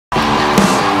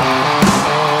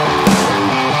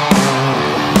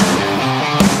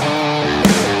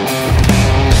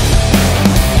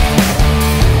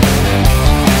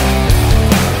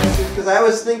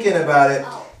was thinking about it.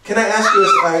 Can I ask you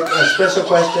a special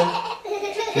question?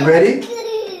 You ready?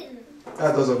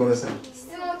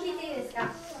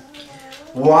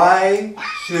 Why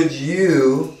should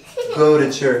you go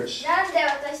to church?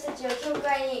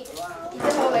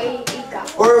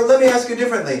 Or let me ask you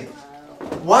differently.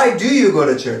 Why do you go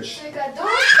to church?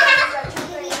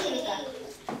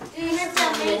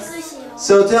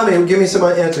 So tell me, give me some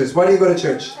answers. Why do you go to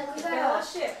church?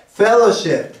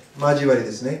 Fellowship. Majiwari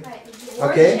desu ne.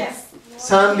 Okay.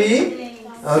 Sanbi.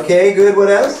 Okay, good. What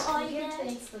else?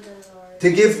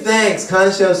 To give thanks.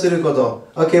 Kansha o suru koto.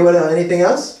 Okay, what else? Anything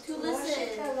else?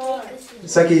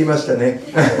 Saki yimashita ne.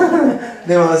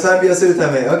 Demo sanbi o suru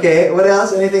tame. Okay, what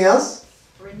else? Anything else?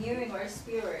 Renewing our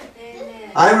spirit.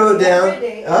 I wrote down.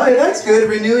 Oh, that's good.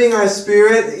 Renewing our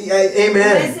spirit.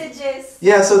 Amen. Messages.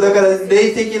 Yeah, so だから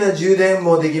霊的な充電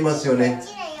もできますよね。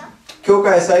教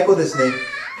会最高ですね。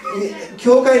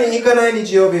教会に行かない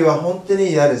日曜日は本当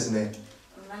に嫌ですね。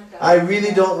I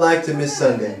really don't like to miss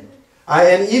Sunday.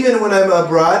 And even when I'm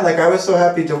abroad, like I was so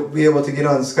happy to be able to get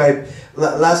on Skype.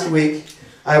 Last week,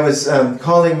 I was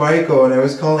calling Mariko and I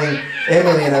was calling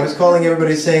Emily and I was calling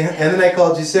everybody saying, and then I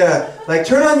called Gisela, like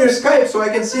turn on your Skype so I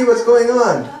can see what's going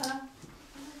on.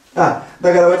 だ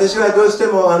から私はどうして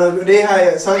も礼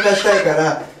拝参加したいか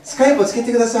らスカイプをつけ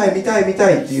てください、見たい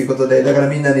っていうことで、だから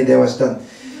みんなに電話した。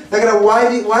だから why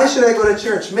should I go to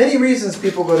church? Many reasons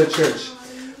people go to church.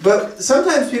 But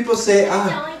sometimes people say,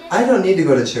 I don't need to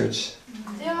go to church.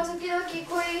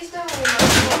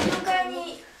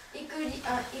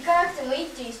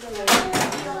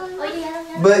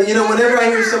 But you know, whenever I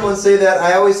hear someone say that,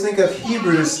 I always think of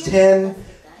Hebrews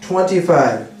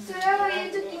 10:25.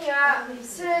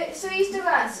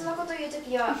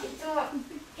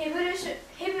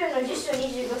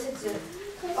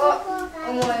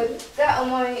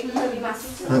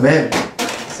 Amen.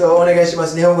 So, お願いしま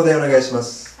す。日本語でお願いしま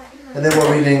す。And then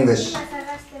we'll read in English.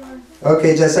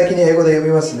 Okay, じゃあ先に英語で読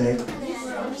みますね。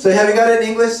So, have you got it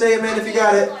in English? Say amen if you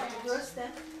got it.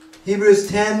 Hebrews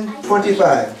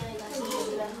 10:25.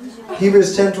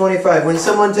 Hebrews 10:25. When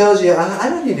someone tells you, I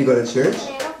don't need to go to church,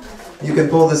 you can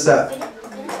pull this up.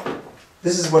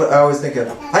 This is what I always think of.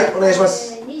 はい、お願いしま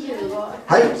す。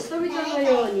はい。人々の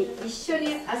ように一緒に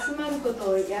集まるこ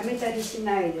とをやめたりし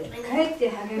ないで、かえって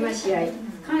励まし合い、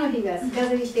かの日が近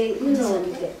づいているのを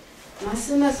見て、ま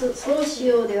すますそうし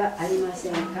ようではありませ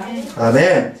んか。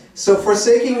Amen. So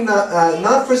forsaking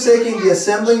not forsaking the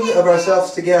assembling of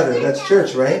ourselves together, that's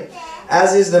church, right?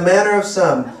 As is the manner of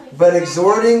some, but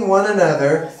exhorting one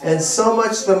another, and so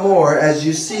much the more as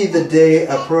you see the day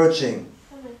approaching.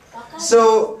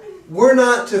 So we're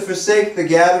not to forsake the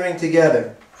gathering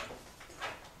together.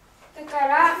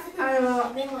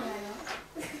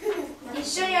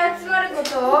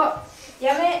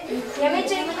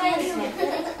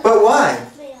 But why?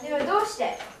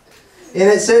 And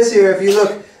it says here, if you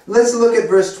look, let's look at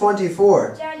verse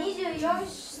 24.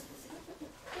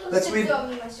 Let's read.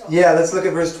 Yeah, let's look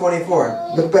at verse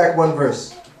 24. Look back one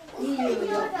verse.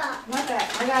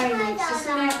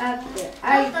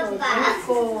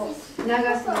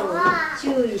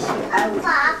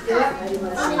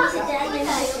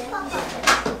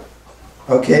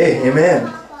 Okay,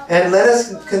 amen. And let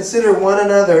us consider one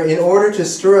another in order to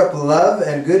stir up love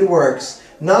and good works,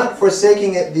 not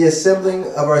forsaking the assembling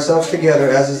of ourselves together,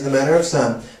 as is the manner of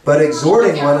some, but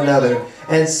exhorting one another,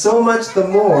 and so much the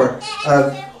more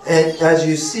and as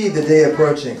you see the day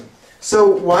approaching. So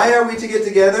why are we to get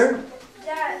together?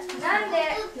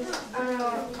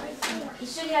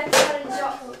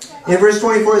 In verse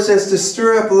 24 it says to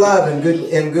stir up love and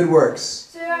good works.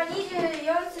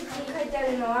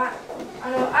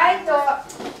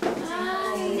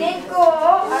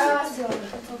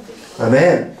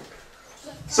 Amen.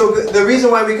 So the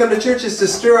reason why we come to church is to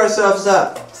stir ourselves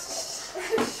up.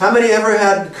 How many ever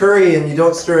had curry and you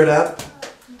don't stir it up?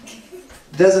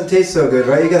 It doesn't taste so good,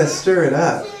 right? You got to stir it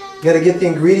up. You got to get the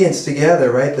ingredients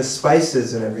together, right? The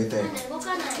spices and everything.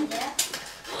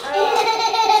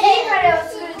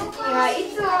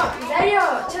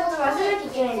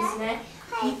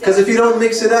 Because if you don't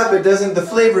mix it up, the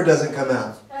flavor doesn't come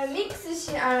out.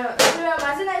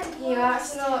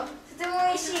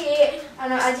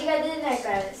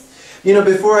 You know,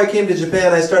 before I came to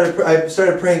Japan, I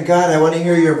started praying, God, I want to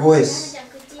hear your voice.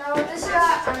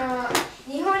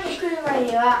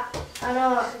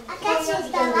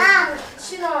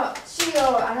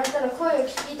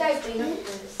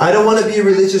 I don't want to be a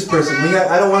religious person.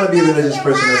 I don't want to be a religious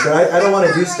person. I said, I don't want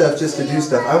to do stuff just to do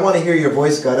stuff. I want to hear your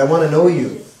voice, God. I want to know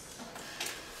you.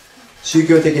 宗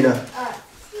教的な。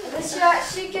私は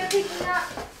宗教的な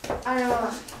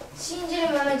信じる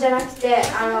ものじゃなくて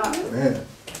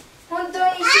本当に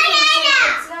主と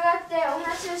つながってお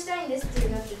話をしたいんですって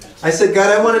なってた。 I said,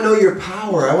 God, I want to know your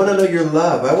power. I want to know your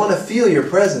love. I want to feel your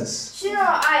presence. 主の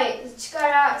愛、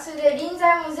力、それで臨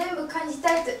在も全部感じ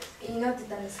たいと祈って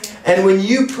たんですね。 And when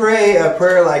you pray a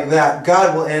prayer like that,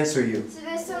 God will answer you. そ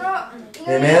れでその祈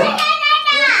りを祈っ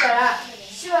たら、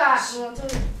主はもう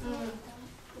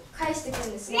返してくる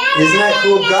んですね。 Isn't that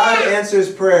cool? God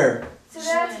answers prayer. それ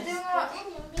はとても、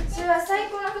それは最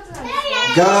高なことなんですね。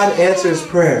 God answers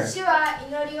prayer. 主は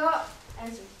祈りを答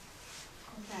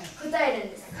える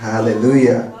んです。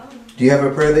 Hallelujah. Do you have a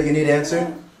prayer that you need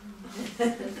answered?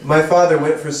 My father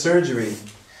went for surgery,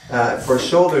 for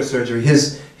shoulder surgery.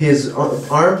 His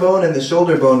arm bone and the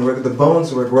shoulder bone, the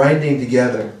bones were grinding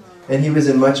together, and he was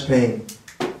in much pain.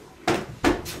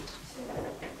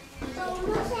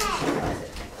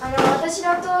 私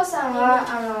のお父さん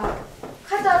は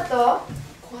肩と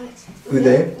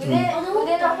腕の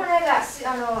骨が付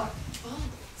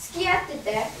き合って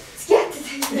てつ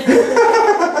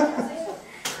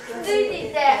いて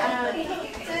いて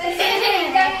それで痛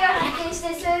みが発見して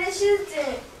それで手術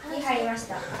に入りまし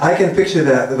た。 I can picture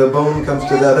that. The bone comes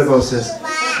to the other bone and says,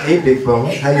 "Hey, big bone,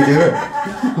 how you doing?"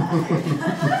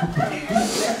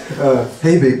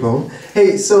 Hey, big bone.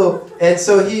 Hey, so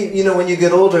he, you know, when you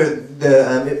get older,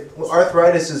 the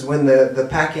arthritis is when the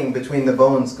packing between the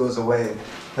bones goes away.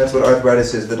 That's what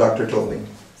arthritis is. The doctor told me.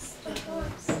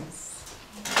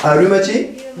 ルマ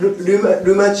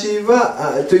チ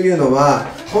はというのは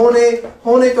骨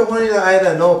と骨の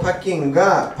間のパッキンっ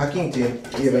て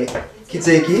言えばいい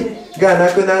血液がな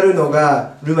くなるの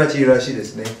がルマチらしいで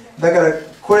すね。だから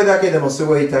これだけでもす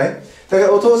ごい痛い。だか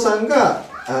らお父さんが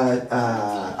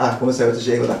ごめんなさい、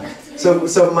私英語だ。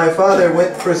So my father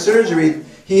went for surgery.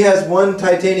 He has one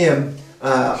titanium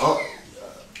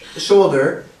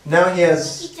shoulder. Now he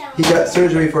got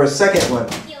surgery for a second one.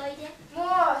 も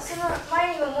うその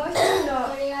前にももう一つの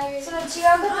その違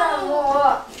う方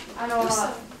はもう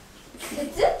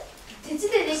鉄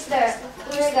でできた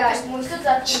骨がもう一つ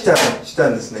あってした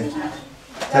んですね。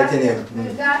タイタニア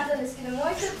ムがあったんですけど、もう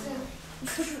一つ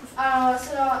その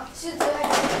手術を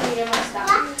入れました。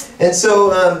 And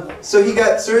so he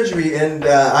got surgery, and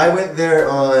I went there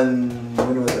on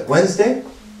when was it? Wednesday.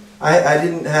 I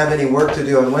didn't have any work to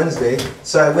do on Wednesday,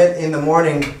 so I went in the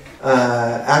morning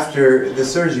after the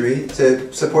surgery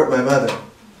to support my mother.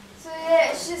 そ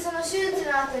れでその手術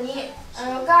の後にお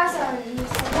母さんにサ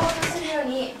ポートするよう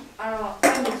に会い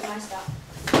に行きました。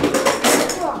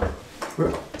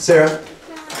 Sarah.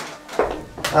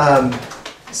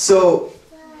 So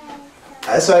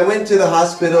I went to the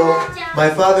hospital.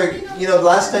 My father, you know,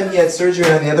 last time he had surgery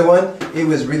on the other one, it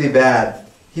was really bad.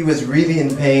 He was really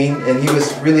in pain and he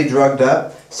was really drugged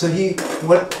up. So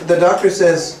what the doctor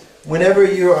says, whenever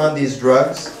you're on these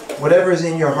drugs, whatever is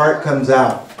in your heart comes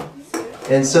out.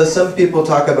 And so some people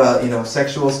talk about, you know,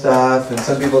 sexual stuff, and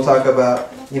some people talk about,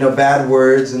 you know, bad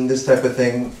words and this type of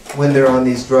thing when they're on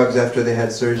these drugs after they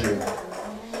had surgery.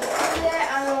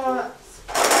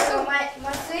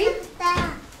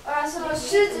 その手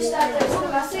術した後にそ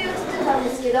の麻酔を取ってたんで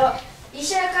すけど、医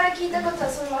者から聞いたことは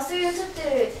その麻酔を取っ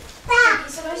てる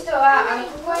時その人は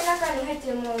ここの中に入っ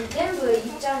てるものを全部言っ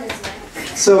ちゃうんですね。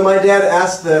 So my dad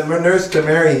asked the nurse to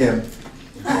marry him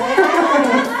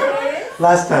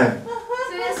last time. そ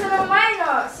れでその前の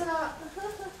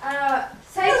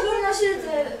最近の手術じ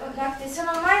ゃなくてそ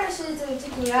の前の手術の時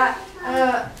にはなん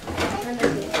だっ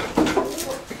け。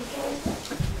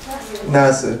ナ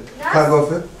ース、看護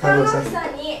婦さん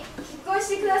に結婚し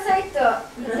てくださいと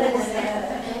言ったんです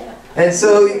ね。 And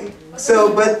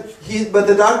but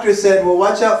the doctor said, well,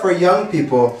 watch out for young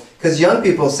people, because young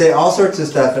people say all sorts of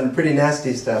stuff and pretty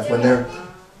nasty stuff when they're.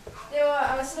 でも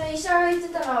その医者が言って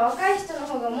たのは若い人の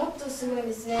方がもっとすごい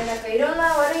ですね。なんかいろん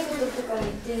な悪いこととかも言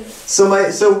ってるんです。 So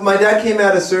my dad came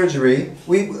out of surgery.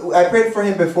 I prayed for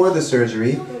him before the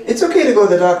surgery. It's okay to go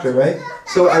to the doctor, right?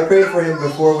 So I prayed for him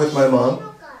before with my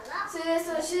mom. それで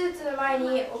その手術の前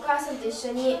にお母さんと一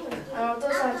緒にお父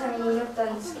さんのために祈った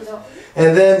んですけど。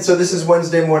 And then, so this is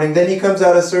Wednesday morning. Then he comes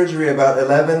out of surgery about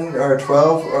 11 or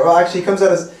 12, or actually he comes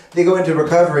out as they go into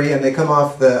recovery and they come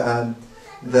off the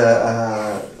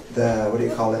what do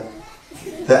you call it?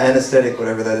 The anesthetic,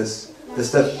 whatever that is, the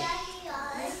stuff,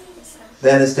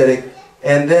 the anesthetic.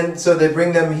 And then, so they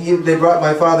brought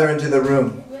my father into the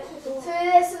room. そ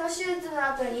れでその手術の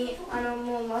後に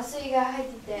もう麻酔が入っ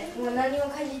ててもう何も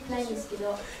感じてないんですけ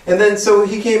ど。 And then, so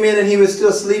he came in and he was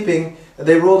still sleeping.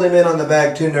 They rolled him in on the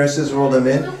bag. 2 nurses rolled him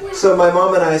in. So my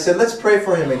mom and I said, let's pray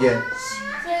for him again.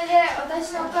 それで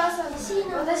私はお母さんと一緒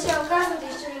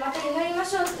にまた祈りま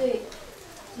しょうと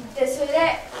言って、それで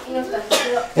祈ったんです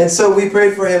けど、 And so we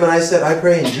prayed for him, and I said, I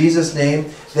pray in Jesus' name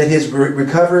that his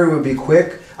recovery will be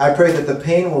quick. I pray that the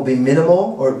pain will be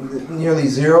minimal or nearly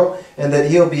zero, and that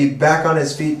he'll be back on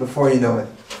his feet before you know it.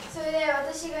 それで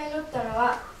私が祈ったの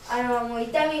は、もう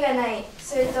痛みがない、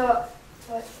それと、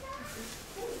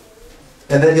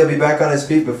 And then he'll be back on his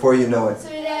feet before you know it. そ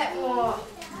れでも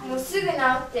うすぐ治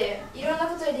っていろんな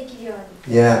ことができるよう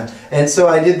に。 Yeah. And so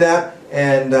I did that,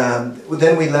 and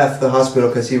then we left the hospital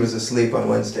because he was asleep on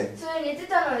Wednesday. それ寝て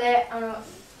たので、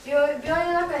病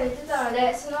院の中で寝てたの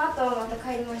で、その後また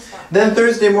帰りました。 Then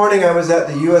Thursday morning I was at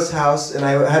the U.S. house, and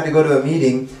I had to go to a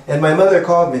meeting, and my mother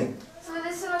called me. それ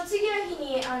でその次の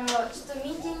日にちょっと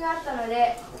ミーティングがあったの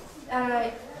で、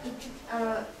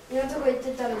いろんなとこ行っ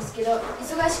てたんですけど、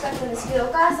忙しかったんですけど、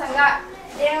お母さんが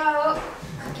電話をか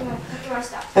けまし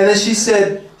た。 And then she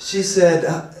said,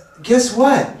 guess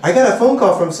what? I got a phone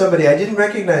call from somebody. I didn't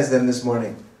recognize them this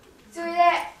morning. それで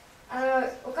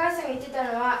お母さんが言ってた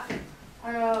のは、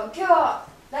今日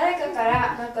誰かか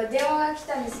らなんか電話が来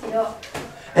たんですけど、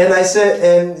 And I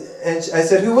said, I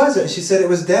said, who was it? She said it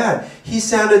was Dad. He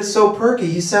sounded so perky.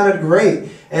 He sounded great.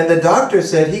 And the doctor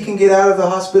said he can get out of the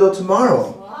hospital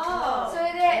tomorrow. そ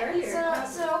れでそ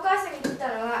のお母さんが言ってた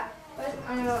のは、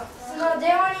その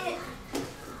電話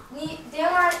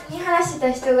に話して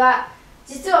た人が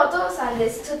実はお父さんで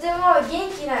す。とても元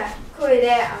気な声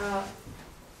で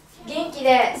元気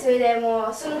で、それでも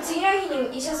うその次の日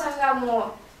に医者さんが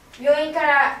もう病院か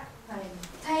ら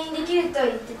退院できると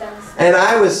言ってたんです。 And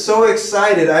I was so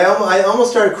excited. I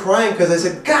almost started crying because I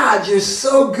said, God, you're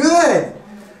so good.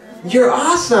 You're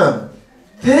awesome.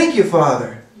 Thank you,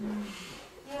 Father.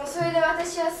 もうそれで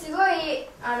私はすごい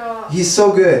He's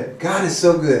so good. God is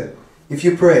so good. If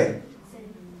you pray.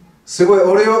 すごい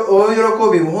大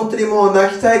喜び、もう本当にもう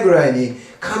泣きたいぐらいに、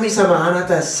神様あな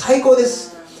た最高で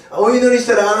す。お祈りし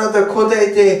たらあなた答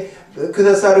えてく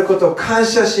ださることを感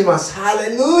謝します。ハ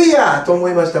レルヤと思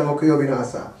いました、木曜日の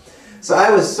朝。So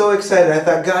I was so excited. I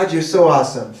thought, God, you're so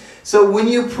awesome. So when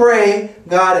you pray,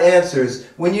 God answers.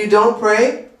 When you don't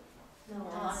pray,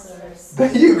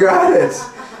 but you got it.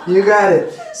 You got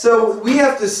it. So we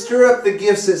have to stir up the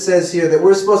gifts, it says here, that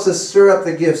we're supposed to stir up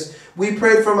the gifts. We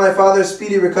prayed for my father's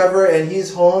speedy recovery, and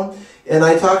he's home. And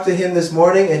I talked to him this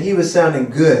morning, and he was sounding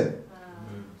good.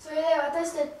 それで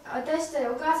私たち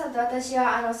お母さんと私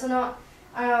は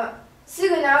すぐ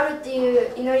治るってい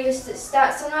う祈りをし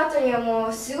たその後にはも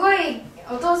うすごい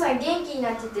お父さん元気に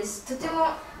なってて、とて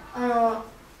も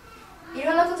い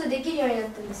ろんなことできるようになっ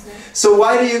たんですね。 So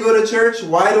why do you go to church?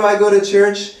 Why do I go to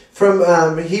church? From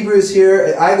Hebrews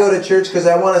here, I go to church because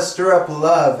I want to stir up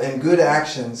love and good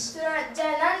actions. それはじゃ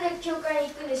あなんで教会に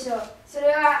行くんでしょう。それ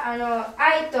は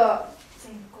愛と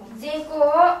善行を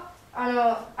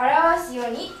表すよ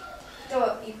うにと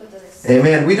いうことです。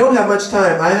 Amen. We don't have much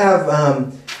time. I have,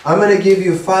 I'm going to give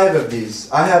you 5 of these.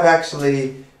 I have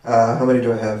actually, how many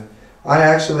do I have? I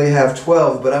actually have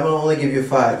 12, but I'm going to only give you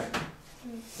 5.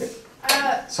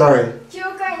 Sorry.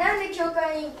 なんで教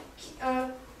会に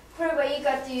来ればいい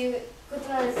かっていうこと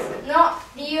なんですの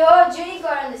理由は12個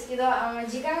あるんですけど、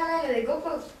時間がないので5個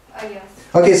あります。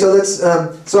 Okay, so let's,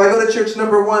 so I go to church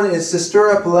number 1 is to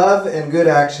stir up love and good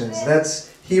actions.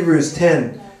 That's Hebrews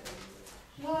 10.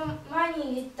 もう前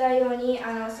に言ったように、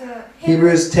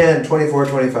Hebrews 10, 24,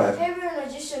 25. ヘブルの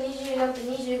10章26と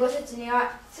25節に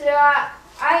は、それは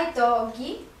愛と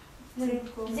義、善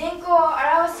行を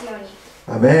表すように。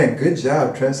 Amen. Good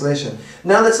job. Translation.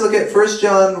 Now let's look at 1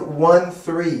 John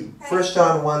 1:3. 1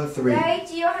 John 1:3. 第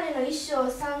一ヨハネの1章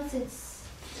3節。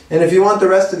 And if you want the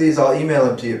rest of these, I'll email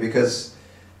them to you because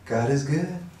God is good.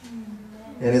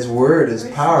 And His Word is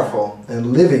powerful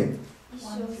and living.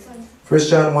 1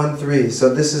 John 1:3.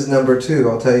 So this is number 2.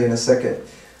 I'll tell you in a second.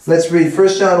 Let's read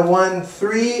 1 John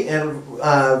 1:3 and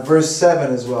verse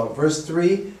 7 as well. Verse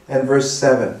 3 and verse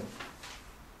 7.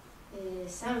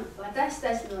 3私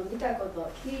たちの見たこ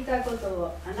と聞いたこと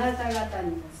をあなた方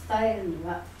にも伝えるに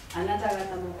はあなた方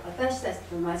も私たち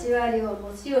と交わりを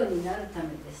持つようになるため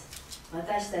です。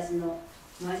私たちの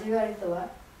交わりとは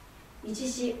一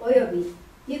子および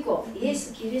御子イエ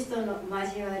ス・キリストの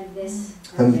交わりです。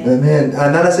Amen.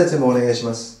 7節もお願いし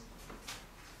ます。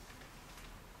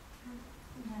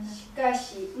しか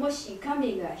しもし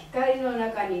神が光の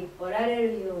中におられ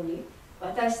るように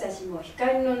私たちも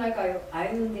光の中を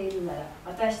歩んでいるなら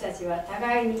私たちは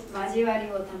互いに交わり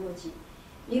を保ち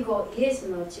御子イエス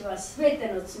の血はすべて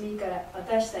の罪から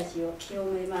私たちを清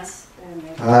めます。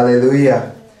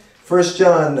Hallelujah. 1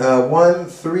 John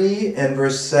 1:3 and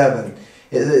verse 7.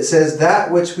 It says,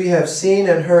 That which we have seen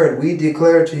and heard we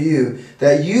declare to you,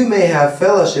 that you may have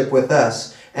fellowship with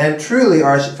us. And truly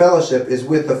our fellowship is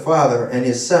with the Father and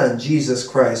His Son, Jesus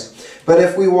Christ. But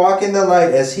if we walk in the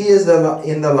light as He is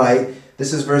in the light,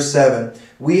 this is verse 7,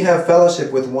 we have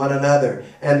fellowship with one another.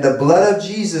 And the blood of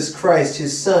Jesus Christ,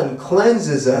 His Son,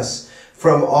 cleanses us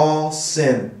from all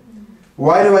sin.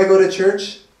 Why do I go to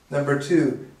church? Number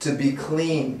 2, to be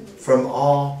clean from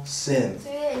all sin. そ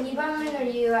れで2番目の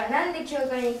理由はなんで教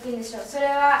会に行くんでしょう。それ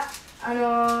は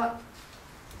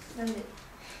なんで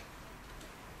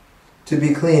To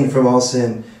be clean from all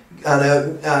sin.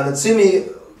 罪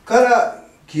から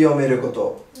清めるこ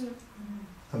と。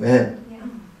Amen.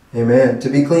 Amen. To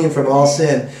be clean from all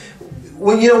sin.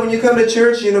 When you come to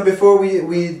church, before we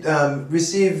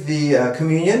receive the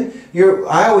communion,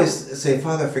 I always say,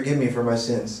 Father, forgive me for my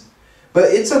sins.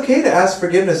 But it's okay to ask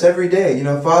forgiveness every day.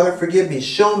 Father, forgive me.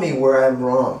 Show me where I'm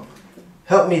wrong.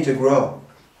 Help me to grow.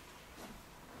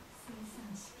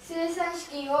 生産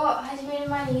式を始める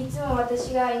前にいつも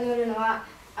私が祈るのは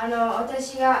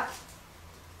私が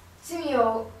罪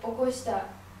を起こした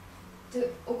罪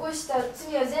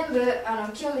を全部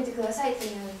清めてくださいって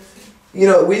祈るんです。We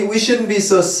shouldn't be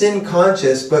so sin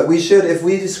conscious, but we should, if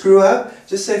we screw up,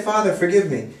 just say, Father,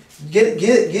 forgive me. Get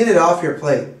it off your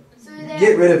plate.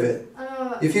 Get rid of it.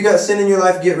 If you got sin in your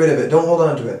life, get rid of it. Don't hold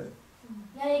on to it.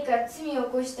 何か罪を起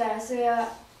こしたらそれは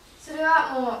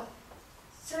もう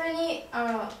それに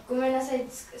ごめんなさい、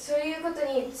そういうこと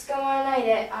に捕まらない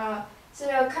でそ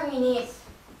れを神に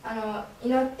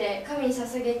祈って神に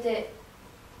捧げて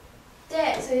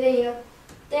それで祈っ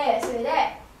てそれで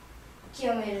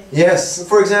清める。Yes,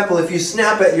 for example, if you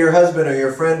snap at your husband or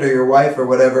your friend or your wife or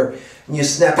whatever, and you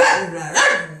snap,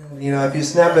 if you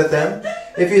snap at them,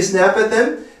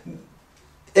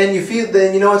 and you feel,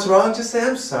 then you know what's wrong, just say,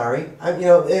 I'm sorry,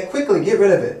 and quickly get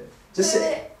rid of it. Just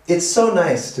say, it's so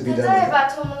nice to be done. 例えば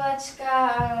友達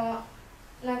か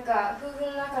なんか夫婦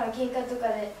の中の喧嘩とか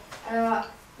で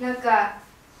なんか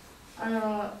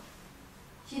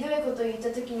ひどいことを言った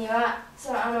ときには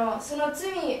その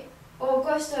罪を起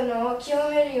こしたのを清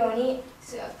めるように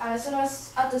その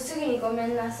後すぐにごめ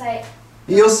んなさい。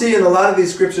You'll see in a lot of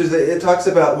these scriptures that it talks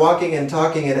about walking and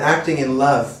talking and acting in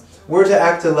love. We're to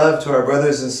act to love to our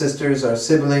brothers and sisters, our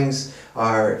siblings,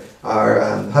 our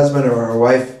husband or our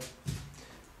wife.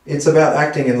 It's about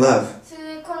acting in love. そ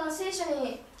れでこの聖書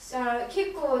に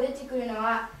結構出てくるの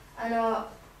は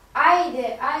愛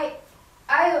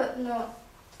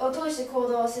を通して行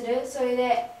動する。それ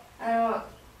で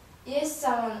イエス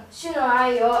様の主の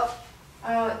愛を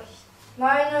周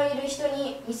りのいる人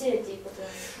に見せるということな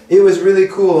んです。It was really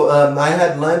cool. I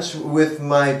had lunch with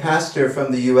my pastor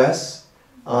from the U.S.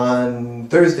 on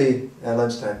Thursday at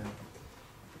lunchtime.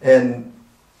 And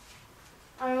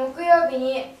木曜日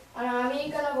にアメ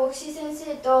リカの牧師先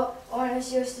生とお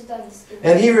話をしてたんですけど。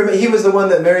And he was the one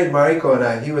that married Mariko and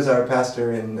I. He was our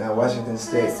pastor in Washington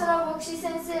それで State. その牧師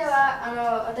先生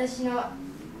は私のと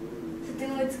て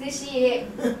も美しい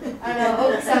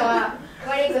奥様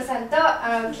マリコさんと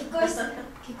結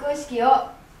婚式を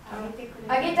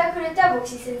挙げてくれた牧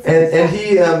師先生です。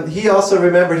And he also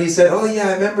remembered. He said, "Oh yeah,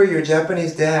 I remember your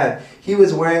Japanese dad. He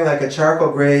was wearing like a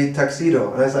charcoal gray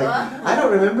tuxedo." And I was like, "I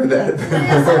don't remember that." そ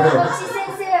の牧師先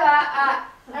生は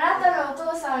あなたのお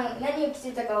父さん何を着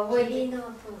てたか覚えて義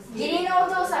理のお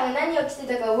父さんが何を着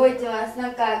てたか覚えてます。な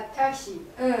んかタクシ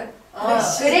ー。グ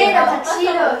レーのタクシ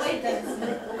ードを着てたんですね。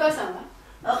お母さんは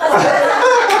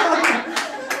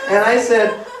And I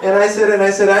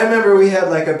said, I remember we had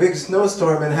like a big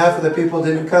snowstorm and half of the people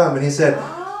didn't come. And he said,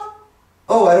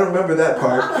 "Oh, I don't remember that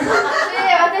part." それで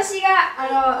私が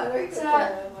その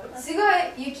すごい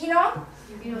雪が降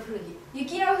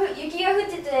っ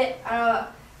てて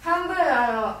半分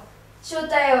招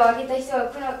待をあげた人が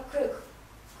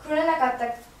来れなかったっ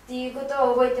ていうこ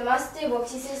とを覚えてますって牧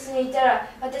師先生に言ったら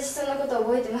私そんなことを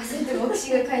覚えてませんって牧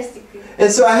師が返してくる。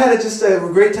And so I had just a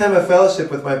great time of fellowship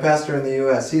with my pastor in the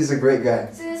U.S. He's a great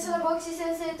guy. それでその牧師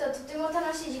先生ととても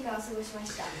楽しい時間を過ごしま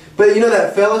した。 But you know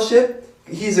that fellowship,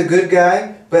 he's a good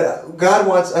guy, but God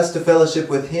wants us to fellowship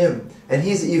with him. And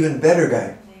he's an even better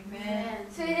guy.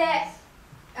 それで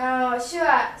主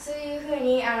はそういうふう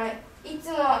にい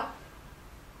つも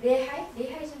礼拝じ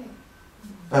ゃ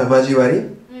ない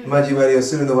交わりを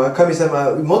するのは神様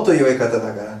はもっと良い方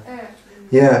だから。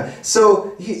Yeah.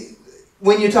 So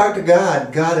when you talk to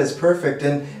God, God is perfect,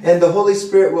 and the Holy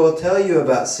Spirit will tell you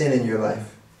about sin in your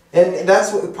life. And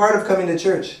that's part of coming to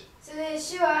church. それで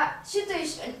主と一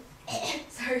緒に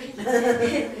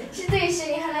主と一緒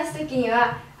に話すときに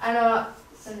はなんだっ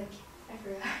け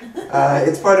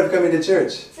It's part of coming to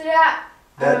church. それは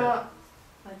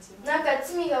なんか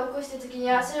罪が起こしたときに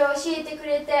はそれを教えてく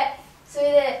れて、そ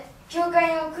れで教会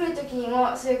に来るときに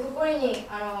もそういう心に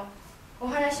お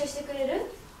話をしてくれる。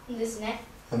んですね。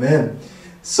 Amen.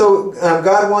 So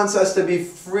God wants us to be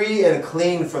free and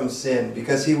clean from sin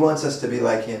because He wants us to be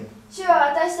like Him. 主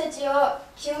は私たちを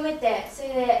清めて、それ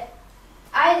で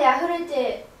愛で溢れ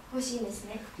てほしいんです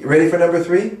ね。 You ready for number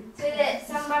 3? それで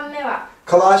3番目は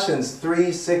Colossians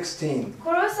 3:16.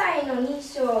 コロサイの2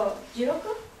章 16?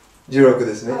 16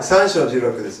ですね。3章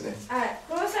16ですね。はい、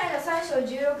コロサイの3章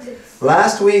16節。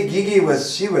 Last week, Gigi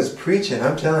she was preaching.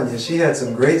 I'm telling you, she had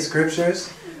some great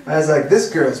scriptures. I was like,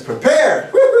 this girl's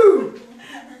prepared. Woohoo!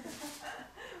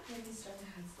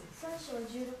 3章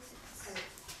16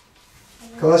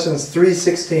節。 Colossians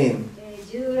 3:16.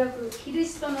 16キリ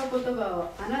ストの言葉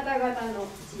をあなた方のう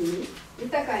ちに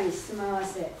豊かに住まわ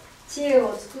せ、知恵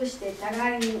を尽くして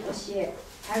互いに教え、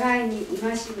互いに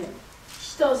戒め、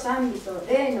詩と賛美と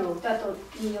霊の歌と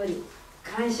により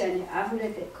感謝にあふれ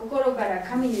て心から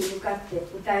神に向かって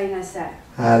歌いなさい。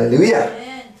 Hallelujah.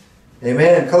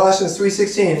 Amen. Colossians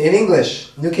 3:16 in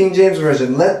English, New King James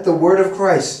Version. Let the word of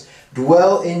Christ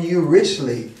dwell in you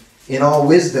richly in all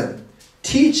wisdom,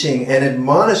 teaching and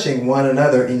admonishing one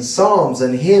another in psalms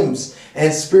and hymns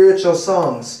and spiritual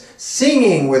songs,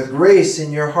 singing with grace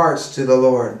in your hearts to the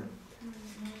Lord.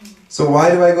 So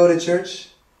why do I go to church?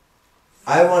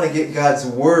 I want to get God's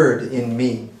word in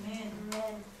me.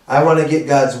 I want to get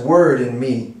God's word in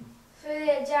me. それ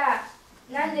でじゃあ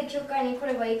なんで教会に来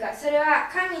ればいいか。それは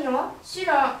神の主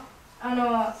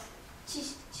の知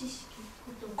識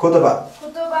言葉。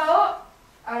言葉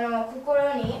を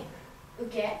心に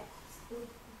受け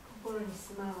心に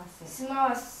住まわせ。住ま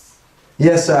わす。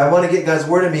 Yes, I want to get God's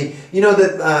word in me. You know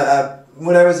that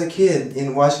when I was a kid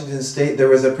in Washington State, there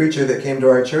was a preacher that came to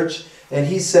our church, and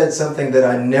he said something that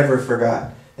I never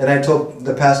forgot. And I told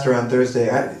the pastor on Thursday,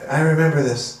 I remember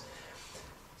this.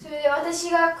 それで私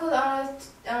が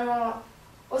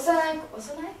幼い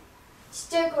ちっ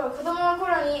ちゃい頃、子供の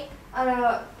頃に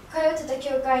通ってた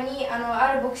教会に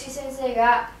ある牧師先生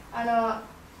が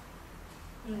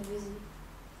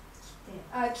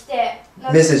来てメ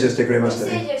ッセージをしてくれました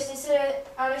ね。メッセージをして、それ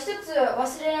一つ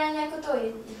忘れられないことを言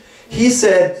って。He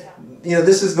said, you know,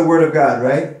 this is the word of God,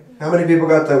 right? How many people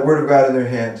got the word of God in their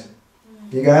hand?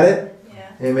 You got it?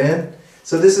 Yeah. Amen?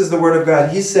 So this is the word of God.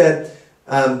 He said,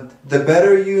 the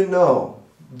better you know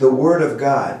the word of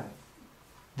God,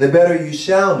 the better you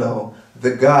shall know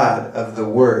the God of the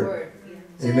word.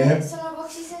 それ Amen? でその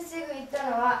牧師先生が言った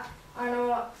のは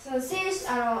その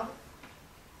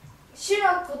主の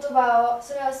言葉を、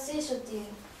それは聖書っていう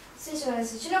聖書なんで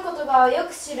す。主の言葉をよ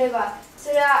く知れば、そ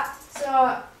れはそ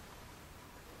の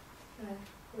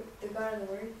The God of the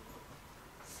Word、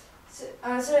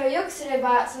それをよくすれ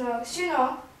ば、その主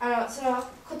のその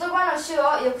言葉の主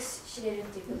をよく知れるっ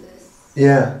ていうことです。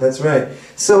Yeah, that's right.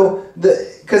 So,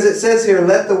 because it says here,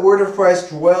 let the word of Christ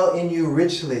dwell in you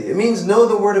richly. It means know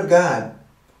the word of God.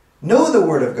 Know the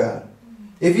word of God.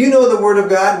 If you know the word of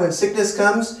God, when sickness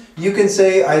comes, you can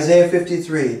say Isaiah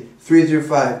 53, 3 through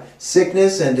 5.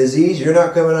 Sickness and disease, you're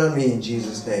not coming on me in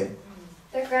Jesus' name.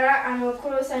 だからコ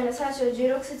ロサイの3章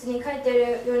16節に書いてあ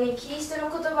るように、キリストの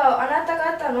言葉をあなた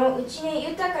方のうちに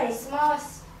豊かに住まわ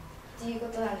すっていうこ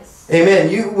となんです。 Amen.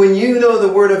 When you know the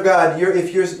word of God,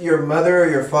 if your mother or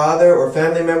your father or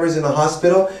family members in the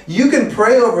hospital, you can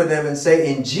pray over them and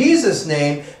say, in Jesus'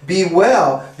 name, be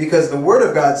well, because the word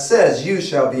of God says you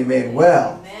shall be made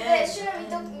well. で、主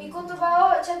の御言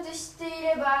葉をちゃんと知ってい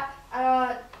れば、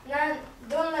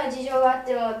どんな事情があっ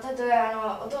ても、たとえ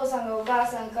お父さん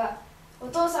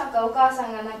かお母さ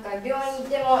んがなんか病院に行っ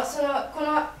ても、こ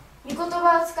の御言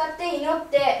葉を使って祈っ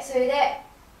て、それで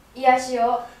癒し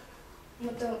をも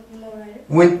らえる。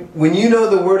 When you know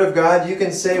the word of God, you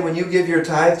can say when you give your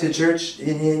tithe to church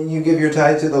and you give your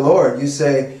tithe to the Lord, you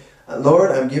say, Lord,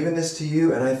 I'm giving this to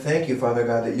you and I thank you, Father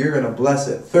God, that you're going to bless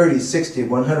it 30, 60,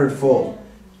 100 fold.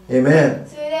 Amen.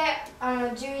 それで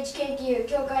11研究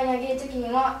教会にあげるときに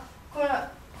も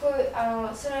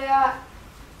そ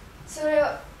れを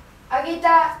あげ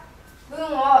た分を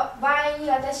倍に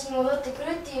私に戻ってく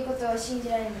るっていうことを信じ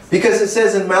られるんです。 Because it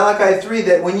says in Malachi 3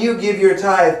 that when you give your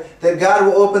tithe, that God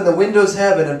will open the windows of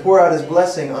heaven and pour out His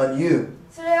blessing on you.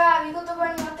 それは御言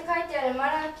葉にまた書いてあるマ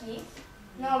ラキ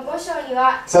の5章に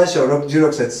は3章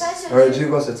16節or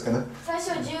 15節かな。 3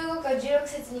章15か16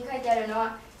節に書いてあるの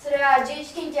は、それは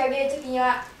11研究をあげるときに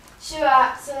は、主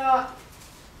は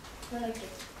なんだっけ、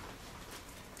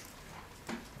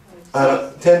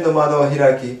天の窓を開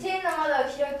き、天の窓を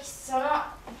開き、そ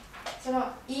の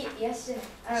癒し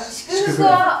祝福を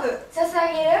捧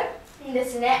げるんで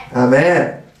すね。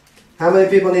 Amen. How many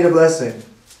people need a blessing?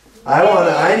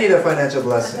 I need a financial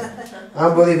blessing.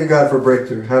 I'm believing God for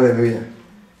breakthrough. Hallelujah.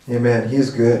 Amen. He's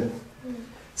good.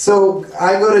 So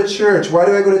I go to church. Why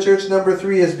do I go to church? Number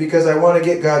 3 is because I want to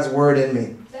get God's word in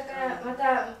me. だからま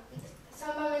た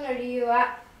3番目の理由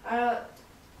は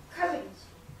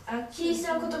キリス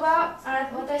トの言葉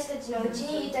を私たちのうち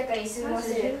に豊かに住ま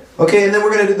せる。 Okay, and then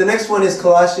we're going to do the next one is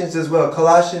Colossians as well.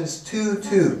 Colossians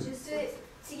 2:2.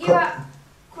 次は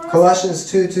コロ Colossians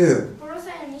 2:2.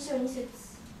 サイの2章2節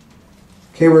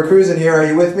Okay, we're cruising here. Are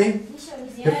you with me? 2章2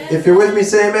節 If you're with me,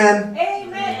 say amen.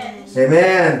 Amen.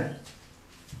 Amen.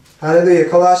 Hallelujah.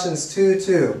 Colossians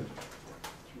 2:2.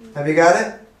 Have you got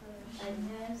it?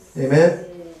 Amen.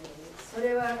 そ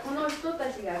れはこの人た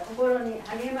ちが心に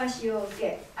励ましを受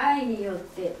け、愛によっ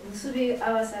て結び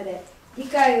合わされ、理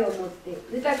解を持って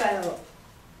豊か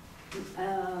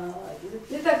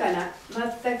な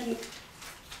全き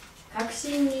確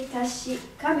信に達し、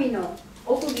神の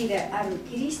奥義である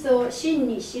キリストを真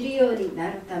に知るようにな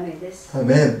るためです。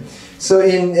 Amen. So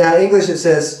in English it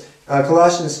says,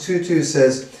 Colossians 2:2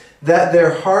 says, that their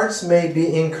hearts may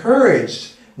be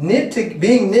encouraged,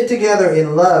 being knit together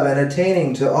in love and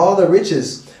attaining to all the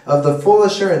riches of the full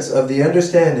assurance of the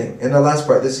understanding. And the last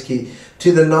part, this is key,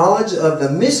 to the knowledge of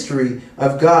the mystery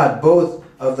of God, both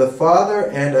of the Father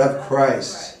and of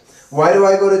Christ. Why do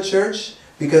I go to church?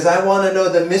 Because I want to know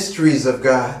the mysteries of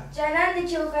God. じゃあなん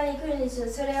で教会に来るんですか。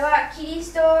それはキリ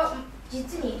ストを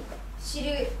実に知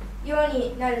るよう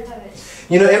になるためです。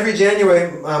 You know, every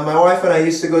January, my wife and I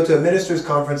used to go to a ministers'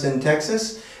 conference in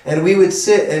Texas, and we would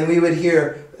sit and we would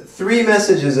hear 3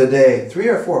 messages a day. 3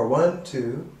 or 4? 1,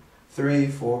 2, 3,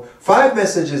 4, 5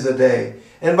 messages a day.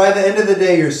 And by the end of the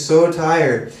day, you're so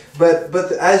tired. But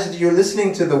as you're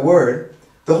listening to the Word,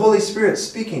 the Holy Spirit's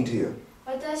speaking to you.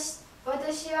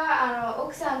 私は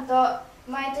奥さんと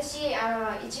毎年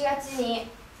1月に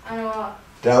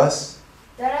Dallas?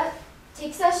 テ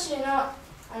キサス州の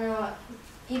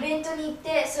イベントに行っ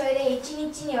て、それで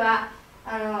1日には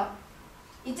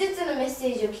5つのメッセ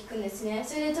ージを聞くんですね。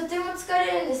それでとても疲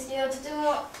れるんですけど、とて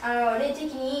も霊的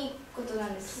にいいことな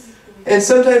んです。 And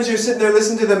sometimes you're sitting there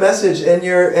listening to the message, and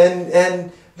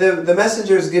the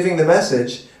messenger is giving the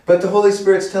message, but the Holy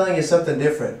Spirit's telling you something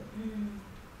different.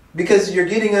 Because you're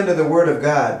getting under the Word of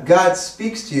God. God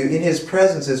speaks to you. In His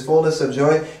presence is fullness of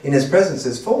joy. In His presence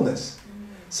is fullness.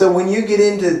 So when you get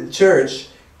into church,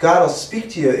 God will speak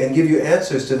to you and give you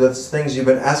answers to those things you've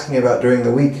been asking about during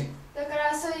the week. だか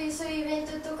らそういうイベン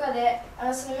トとかで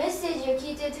そのメッセージを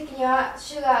聞いているときには、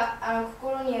主が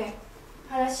心に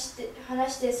話し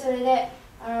てそれで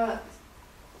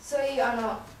そういうな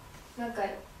んか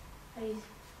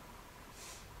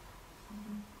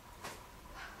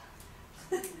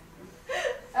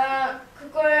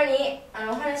心に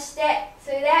話して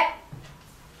それで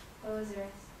What was the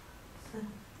rest?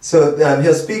 So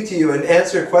He'll speak to you and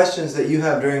answer questions that you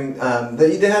have during that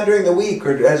you had during the week,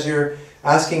 or as you're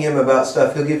asking Him about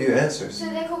stuff, He'll give you answers. そ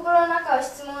れで心の中を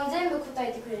質問を全部答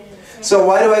えてくれるんですね。 So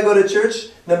why do I go to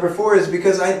church? Number 4 is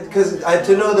because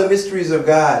to know the mysteries of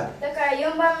God. だから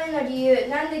4番目の理由、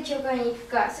なんで教会に行く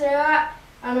か、それは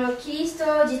キリス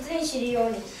トを実に知るよ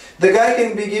うに。 The guy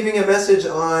can be giving a message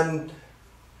on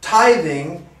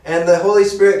tithing, and the Holy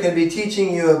Spirit can be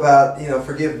teaching you about,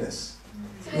 forgiveness.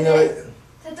 それで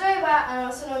例え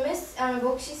ばその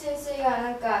牧師先生がな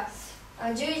んか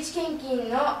11献金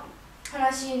の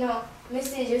話のメッ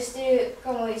セージをしている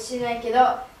かもしれないけど、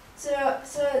その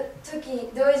時に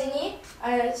同時に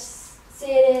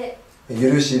聖霊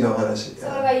許しの話。そ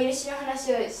のが許しの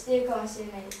話をしているかもしれ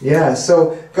ないです。 Yeah,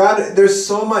 so there's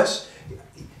so much.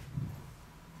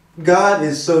 God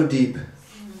is so deep.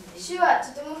 主は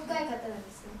とても深い方なんで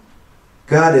すね。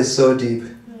God is so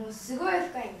deep. もうすごい深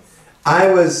いんです。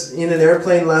 I was in an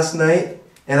airplane last night,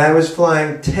 and I was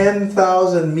flying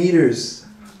 10,000 meters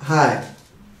high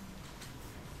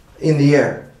in the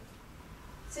air.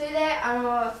 それで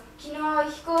昨日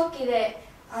飛行機で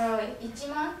1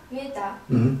万メータ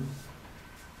ー、Mm-hmm.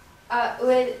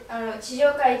 地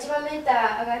上から1万メータ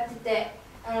ー上がってて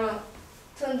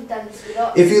飛んでたんですけど。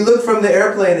 If you look from the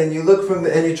airplane and you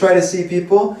try to see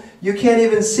people, you can't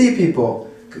even see people.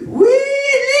 Wee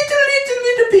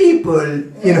little people,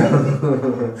 you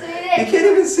can't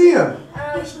even see them.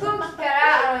 飛行機か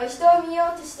ら人を見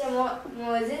ようとしても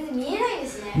もう全然見えないで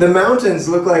すね。 The mountains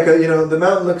look like the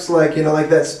mountain looks like like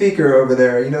that speaker over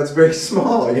there. It's very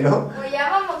small. もう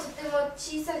山もとても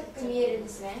小さく見えるんで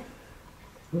すね。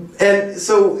 And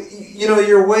so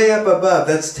you're way up above.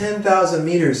 That's 10,000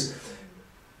 meters.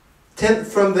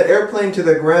 From the airplane to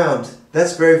the ground.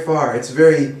 That's very far. It's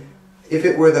very. If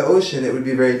it were the ocean, it would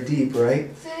be very deep, right?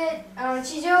 それで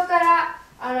地上から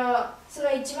その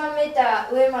1万メータ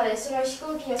ー上までその飛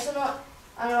行機のその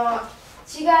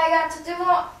違いがとて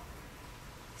も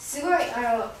すごい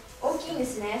大きいんで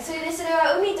すね。それでそれ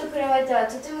は海と比べたら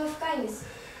とても深いんです。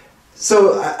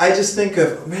 So I just think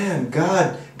of, man,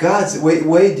 God's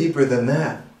way deeper than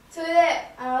that. それで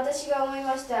私が思い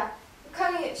ました。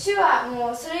主は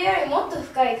もうそれよりもっと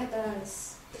深い方なんで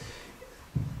す。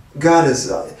 God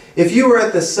is, if you were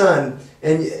at the sun,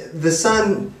 and the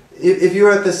sun, if you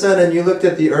were at the sun and you looked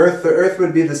at the earth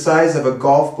would be the size of a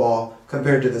golf ball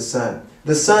compared to the sun.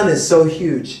 The sun is so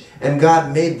huge, and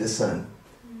God made the sun.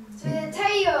 それで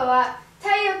太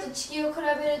陽と地球を比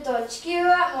べると、地球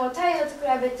はもう太陽と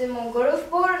比べてもうゴルフ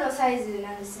ボールのサイズ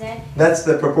なんですね。 That's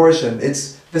the proportion.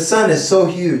 The sun is so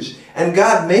huge, and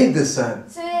God made the sun.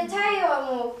 それで太陽は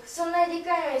もうそんなにで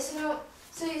かいの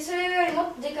にそれよりも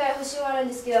っとでかい星もあるん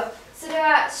ですけど、それ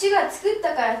は主が作っ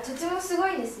たからとてもすご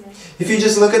いんですね。 If you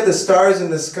just look at the stars in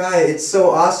the sky, it's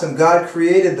so awesome. God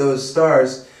created those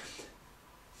stars.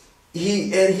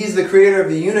 He's the creator of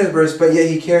the universe, but yet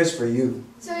He cares for you.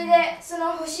 それでそ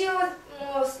の星をも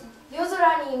う夜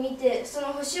空に見て、そ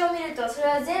の星を見ると、それ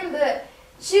は全部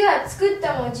主が作っ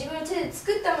たもの、自分の手で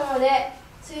作ったもので、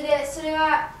それでそ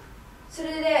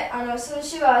の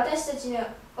主は私たち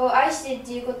を愛している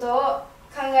ということを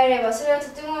考えれば、それはと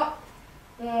ても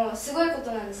もうすごいこ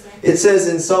となんですね。 It says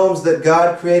in Psalms that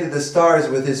God created the stars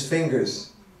with His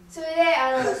fingers. それ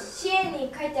で詩篇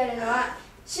に書いてあるのは、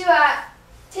主は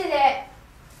手で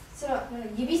その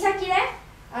指先で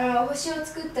星を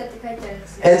作ったって書いてあるんで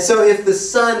すね。 And so if the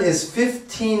sun is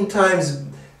 15 times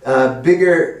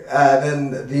bigger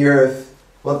than the earth,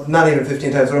 well, not even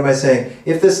 15 times, what am I saying?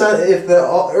 If the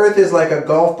earth is like a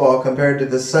golf ball compared to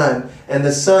the sun, and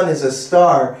the sun is a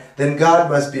star, then God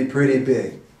must be pretty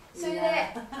big. それで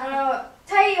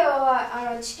太陽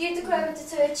は地球と比べて、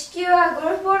それ地球はゴ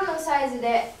ルフボールのサイズ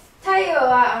で、太陽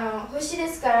は星で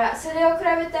すから、それを比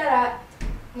べたら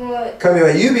もう神は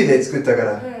指で作ったか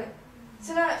ら。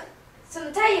その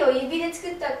太陽を指先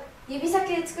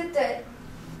で作っ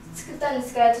たんで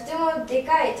すから、とてもで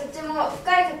かい、とても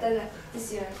深い方で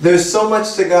すよね。 There's so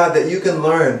much to God that you can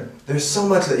learn. There's so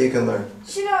much that you can learn.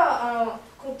 主の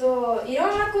ことをいろ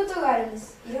んなことがあるんで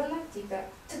す。いろんなっていうか、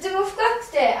とても深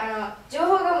くて情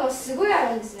報がもうすごいあ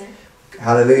るんですね。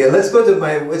 Hallelujah. Let's go to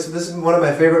this is one of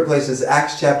my favorite places,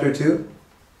 Acts chapter 2.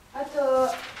 あ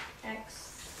と、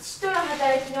使徒の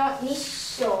働きの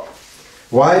2章。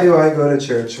 Why do I go to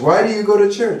church? Why do you go to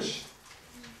church?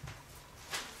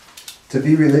 To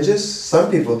be religious?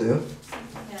 Some people do.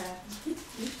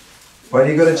 Why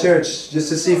do you go to church? Just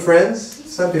to see friends?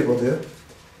 Some people do.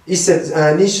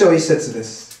 2章1節で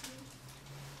す。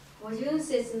五巡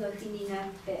節の日になっ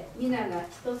て皆が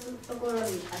一つところに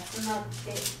集まっ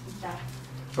ていた。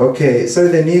 OK、それ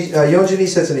で42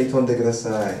節に飛んでくだ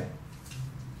さい。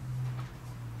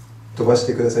飛ばし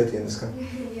てくださいって言うんですか？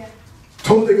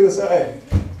飛んでください。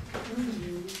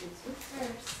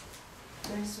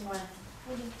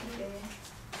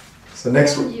So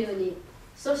next one. 42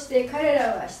そして彼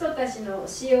らは人たちの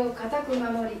教えを固く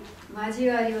守り、交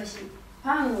わりをし、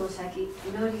パンを裂き、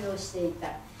祈りをしていた。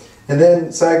And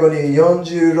then 最後に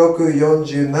46、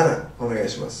47お願い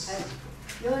します。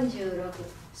はい、46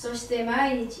そして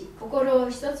毎日心を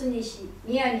一つにし、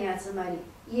宮に集まり、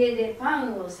家でパ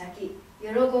ンを裂き、喜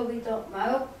びと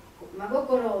真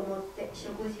心を持って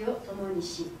食事を共に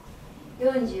し。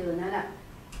47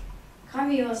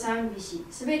神を賛美し、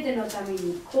すべての民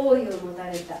に好意を持た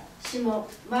れた。主も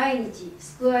毎日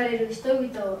救われる人々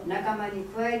を仲間に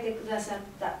加えてくださっ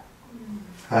た。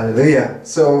Hallelujah.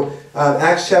 So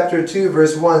Acts chapter 2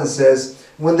 verse 1 says,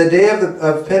 When the day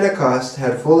of Pentecost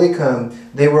had fully come,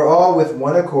 they were all with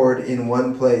one accord in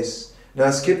one place.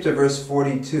 Now skip to verse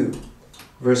 42.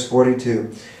 Verse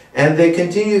 42. And they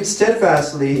continued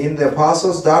steadfastly in the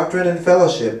apostles' doctrine and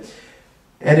fellowship,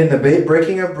 and in the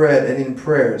breaking of bread and in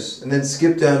prayers. And then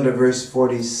skip down to verse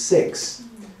 46.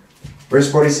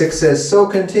 Verse 46 says, So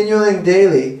continuing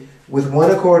daily with one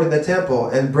accord in the temple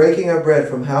and breaking of bread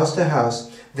from house to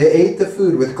house, they ate the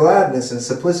food with gladness and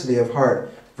simplicity of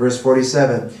heart. Verse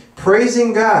 47,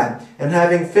 praising God and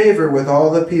having favor with all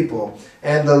the people.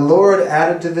 And the Lord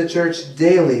added to the church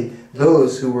daily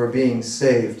those who were being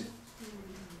saved.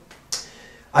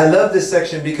 I love this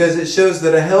section because it shows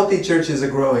that a healthy church is a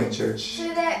growing church. そ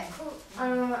れでこ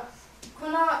の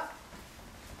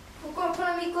御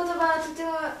言葉はとて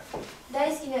も大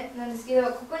好きなんですけど、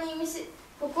ここで見せ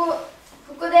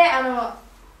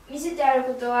てある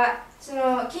ことは、そ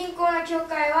の健康な教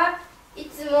会はい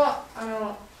つも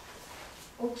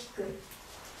大きく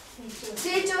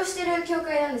成長している教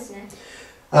会なんですね。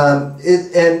And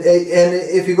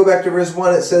if you go back to verse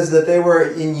 1, it says that they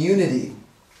were in unity.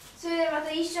 それでま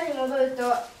た一緒に戻ると、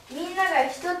みんなが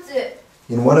一つ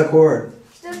In one accord.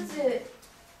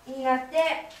 になって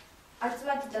集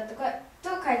まってたと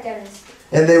書いてあるんです。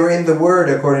 And they were in the Word,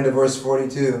 according to verse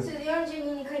 42. それで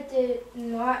42に書いている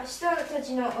のは、人た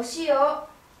ちの教えを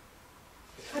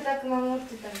固く守っ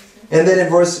てたんですね。 And then in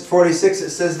verse 46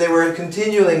 it says they were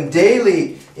continuing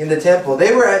daily in the temple.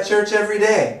 They were at church every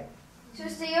day. そ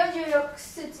して46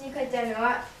節に書いてあるの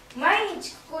は、毎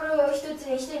日心を一つ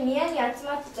にして宮に集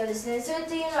まってたんですね。それ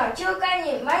というのは、教会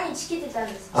に毎日来てた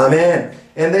んです。 Amen.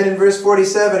 And then in verse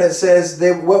 47 it says,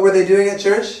 what were they doing at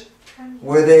church?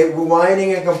 Were they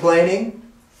whining and complaining?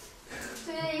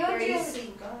 それで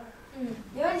Praising God.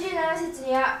 47節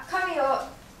には、神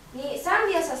に賛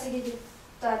美を捧げて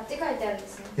たって書いてあるんで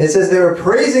すね。 It says they were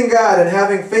praising God and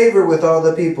having favor with all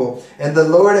the people. And the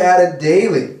Lord added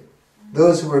daily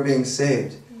those who were being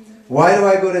saved. Why do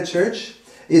I go to church?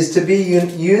 Is to be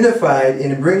unified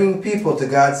in bringing people to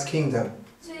God's kingdom.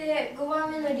 それで5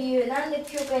番目の理由、なんで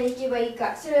教会に行けばいい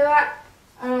か。それは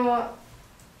なんだっ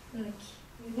け、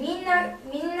みん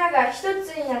なが一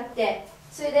つになって、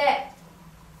それで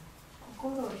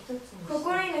心を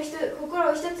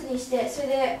一つにして、それ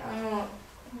で人を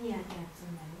宮に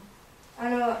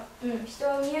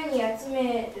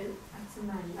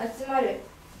集まる。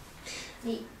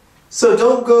So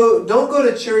don't go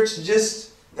to church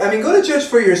go to church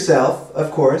for yourself,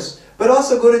 of course, but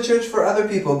also go to church for other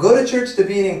people. Go to church to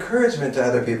be an encouragement to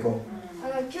other people.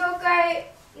 教会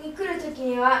に来るとき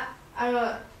には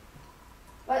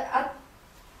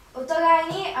お互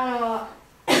いに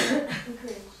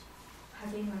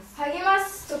励ま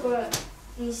すところ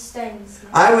にしたいんですね。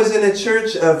 I was in a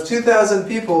church of 2,000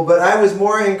 people, but I was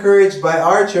more encouraged by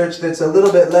our church that's a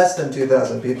little bit less than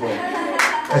 2,000 people.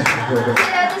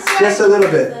 Just a little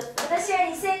bit. 私は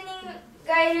2000人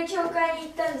がいる教会に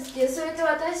行ったんですけど、それと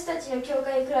私たちの教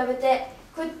会に比べて、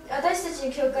私たち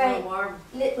の教会の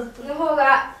方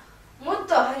がもっ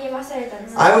と励まされたんで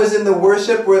す。 I was in the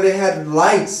worship where they had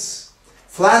lights,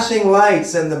 flashing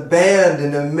lights, and the band,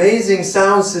 an amazing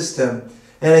sound system,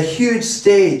 and a huge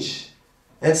stage,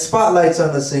 and spotlights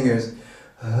on the singers.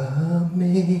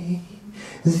 Amazing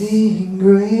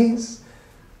grace.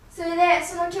 それで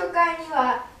その教会に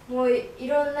はもうい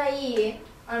ろんないい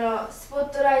スポッ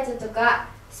トライトとか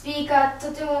スピーカー、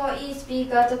とてもいいスピー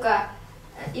カーとか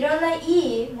いろんな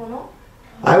いいもの。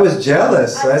 I was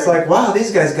jealous. I was like, wow,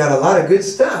 these guys got a lot of good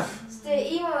stuff. そして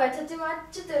いいものがとても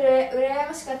ちょっと羨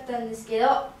ましかったんですけ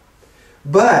ど、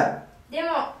 But で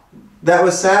も that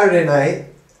was Saturday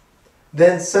night.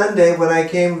 Then Sunday, when I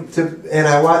came to and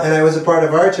I was a part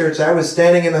of our church, I was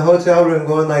standing in the hotel room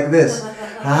going like this.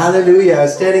 Hallelujah. I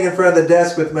was standing in front of the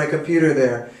desk with my computer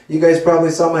there. You guys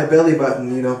probably saw my belly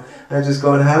button, you know. I was just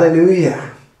going,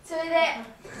 hallelujah. それで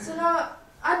その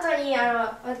後に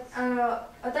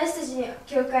私たちの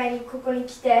教会にここに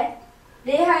来て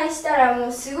礼拝したらも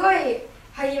うすごい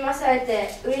励まされて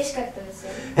嬉しかったんです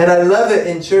よ。 And I love it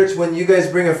in church when you guys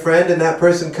bring a friend and that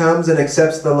person comes and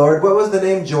accepts the Lord. What was the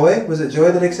name? Joy? Was it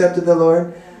Joy that accepted the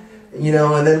Lord? You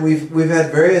know, and then we've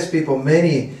had various people,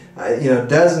 many,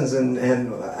 dozens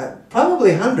and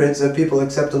probably hundreds of people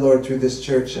accept the Lord through this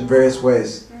church in various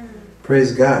ways.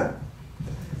 Praise God.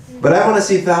 But I want to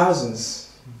see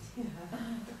thousands.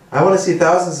 I want to see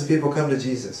thousands of people come to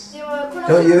Jesus.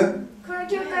 Don't you?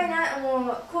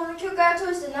 この教会を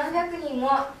通して何百人も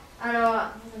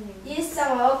イエス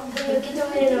様をここに受け止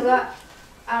めるのが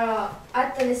あ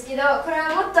ったんですけど、これ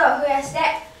はもっと増やして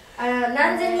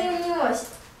何千人にも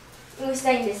し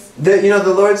たいんです。 The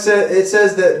Lord said, it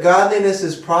says that godliness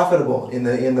is profitable in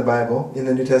the Bible, in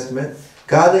the New Testament.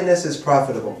 Godliness is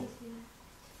profitable.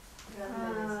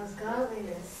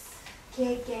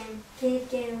 経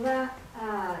験は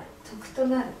得と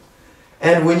なる。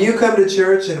 And when you come to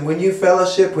church and when you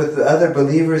fellowship with the other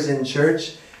believers in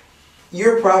church,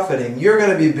 you're profiting. You're going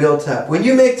to be built up. When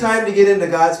you make time to get into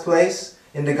God's place,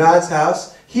 into God's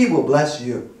house, He will bless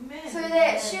you. それ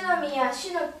で主の宮、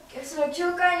その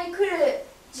教会に来る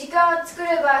時間を作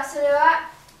れば、それ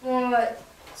はもう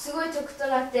すごい得と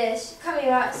なって、神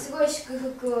はすごい祝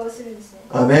福をするんですね。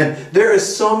 Amen. There is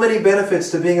so many benefits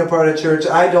to being a part of church.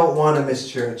 I don't want to miss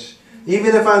church.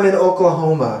 Even if I'm in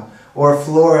Oklahoma or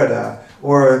Florida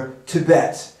or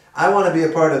Tibet, I want to be a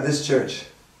part of this church.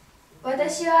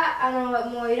 私は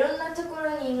もういろんなとこ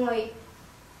ろにもうい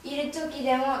る時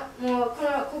でも、もう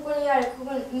ここにある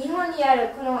日本にある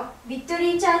このビクト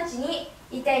リーチャーチに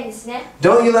いたいんですね。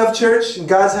 Don't you love church in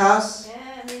God's house?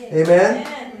 Amen.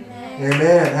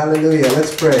 Amen. Hallelujah.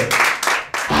 Let's pray.